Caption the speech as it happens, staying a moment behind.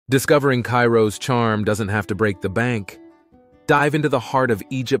Discovering Cairo's charm doesn't have to break the bank. Dive into the heart of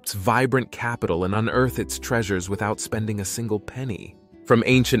Egypt's vibrant capital and unearth its treasures without spending a single penny. From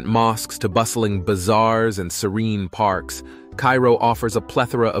ancient mosques to bustling bazaars and serene parks, Cairo offers a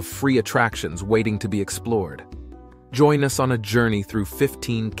plethora of free attractions waiting to be explored. Join us on a journey through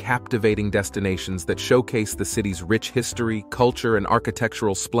 15 captivating destinations that showcase the city's rich history, culture, and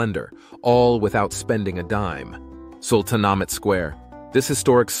architectural splendor, all without spending a dime. Sultanahmet Square. This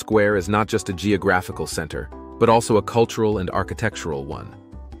historic square is not just a geographical center, but also a cultural and architectural one.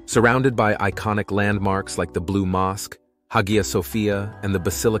 Surrounded by iconic landmarks like the Blue Mosque, Hagia Sophia, and the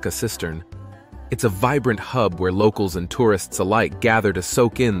Basilica Cistern, it's a vibrant hub where locals and tourists alike gather to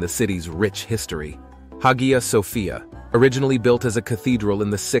soak in the city's rich history. Hagia Sophia, originally built as a cathedral in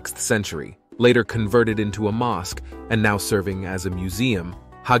the 6th century, later converted into a mosque, and now serving as a museum,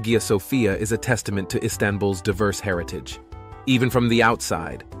 Hagia Sophia is a testament to Istanbul's diverse heritage. Even from the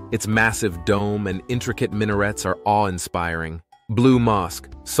outside, its massive dome and intricate minarets are awe-inspiring. Blue Mosque,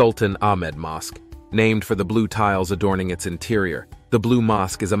 Sultan Ahmed Mosque. Named for the blue tiles adorning its interior, the Blue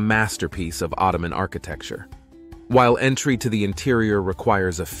Mosque is a masterpiece of Ottoman architecture. While entry to the interior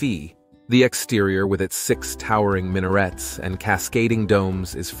requires a fee, the exterior with its 6 towering minarets and cascading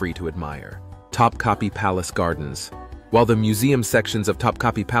domes is free to admire. Topkapi Palace Gardens. While the museum sections of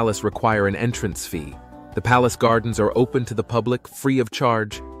Topkapi Palace require an entrance fee, the palace gardens are open to the public free of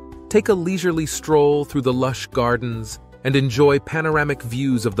charge. Take a leisurely stroll through the lush gardens and enjoy panoramic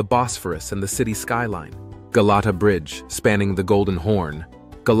views of the Bosphorus and the city skyline. Galata Bridge, spanning the Golden Horn.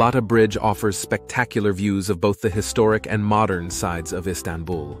 Galata Bridge offers spectacular views of both the historic and modern sides of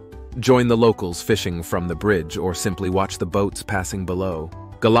Istanbul. Join the locals fishing from the bridge or simply watch the boats passing below.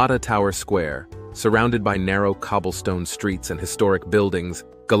 Galata Tower Square, surrounded by narrow cobblestone streets and historic buildings,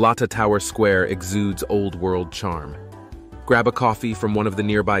 Galata Tower Square exudes old-world charm. Grab a coffee from one of the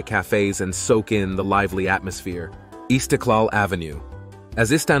nearby cafes and soak in the lively atmosphere. Istiklal Avenue.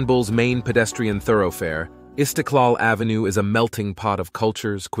 As Istanbul's main pedestrian thoroughfare, Istiklal Avenue is a melting pot of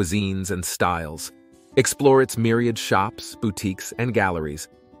cultures, cuisines, and styles. Explore its myriad shops, boutiques, and galleries,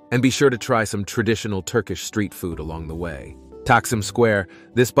 and be sure to try some traditional Turkish street food along the way. Taksim Square.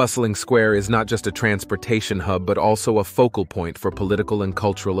 This bustling square is not just a transportation hub but also a focal point for political and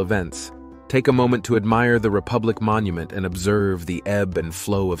cultural events. Take a moment to admire the Republic Monument and observe the ebb and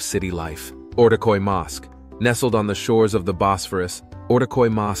flow of city life. Ortaköy Mosque. Nestled on the shores of the Bosphorus,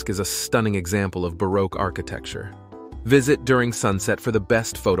 Ortaköy Mosque is a stunning example of Baroque architecture. Visit during sunset for the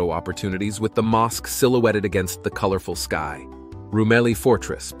best photo opportunities with the mosque silhouetted against the colorful sky. Rumeli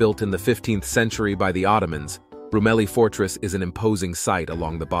Fortress. Built in the 15th century by the Ottomans, Rumeli Fortress is an imposing sight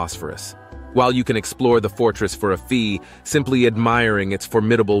along the Bosphorus. While you can explore the fortress for a fee, simply admiring its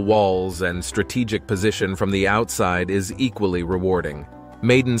formidable walls and strategic position from the outside is equally rewarding.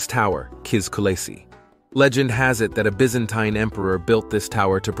 Maiden's Tower, Kiz Kulesi. Legend has it that a Byzantine emperor built this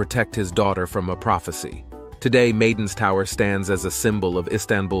tower to protect his daughter from a prophecy. Today, Maiden's Tower stands as a symbol of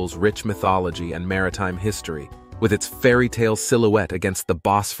Istanbul's rich mythology and maritime history, with its fairy tale silhouette against the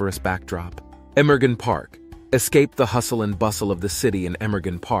Bosphorus backdrop. Emirgan Park. Escape the hustle and bustle of the city in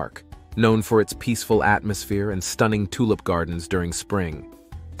Emirgan Park, known for its peaceful atmosphere and stunning tulip gardens during spring.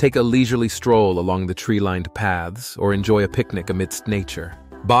 Take a leisurely stroll along the tree-lined paths or enjoy a picnic amidst nature.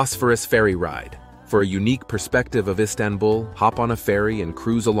 Bosphorus Ferry Ride. For a unique perspective of Istanbul, hop on a ferry and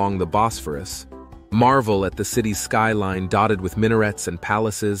cruise along the Bosphorus. Marvel at the city's skyline dotted with minarets and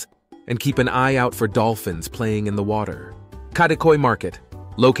palaces, and keep an eye out for dolphins playing in the water. Kadıköy Market.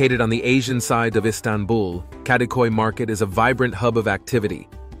 Located on the Asian side of Istanbul, Kadıköy Market is a vibrant hub of activity,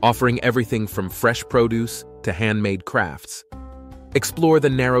 offering everything from fresh produce to handmade crafts. Explore the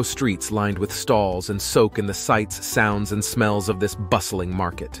narrow streets lined with stalls and soak in the sights, sounds, and smells of this bustling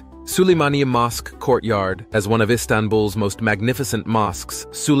market. Süleymaniye Mosque Courtyard. As one of Istanbul's most magnificent mosques,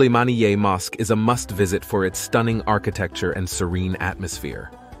 Süleymaniye Mosque is a must-visit for its stunning architecture and serene atmosphere.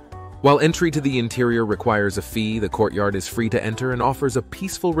 While entry to the interior requires a fee, the courtyard is free to enter and offers a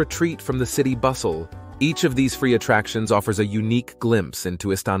peaceful retreat from the city bustle. Each of these free attractions offers a unique glimpse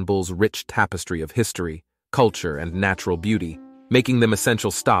into Istanbul's rich tapestry of history, culture, and natural beauty, making them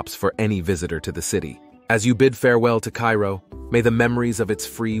essential stops for any visitor to the city. As you bid farewell to Cairo, may the memories of its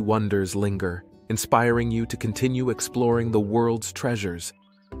free wonders linger, inspiring you to continue exploring the world's treasures.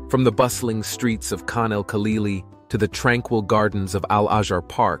 From the bustling streets of Khan el-Khalili to the tranquil gardens of Al-Azhar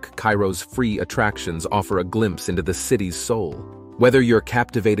Park, Cairo's free attractions offer a glimpse into the city's soul. Whether you're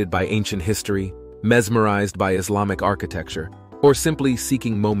captivated by ancient history, mesmerized by Islamic architecture, or simply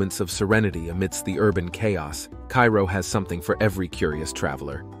seeking moments of serenity amidst the urban chaos, Cairo has something for every curious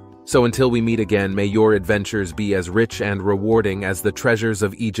traveler. So until we meet again, may your adventures be as rich and rewarding as the treasures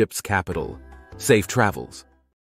of Egypt's capital. Safe travels.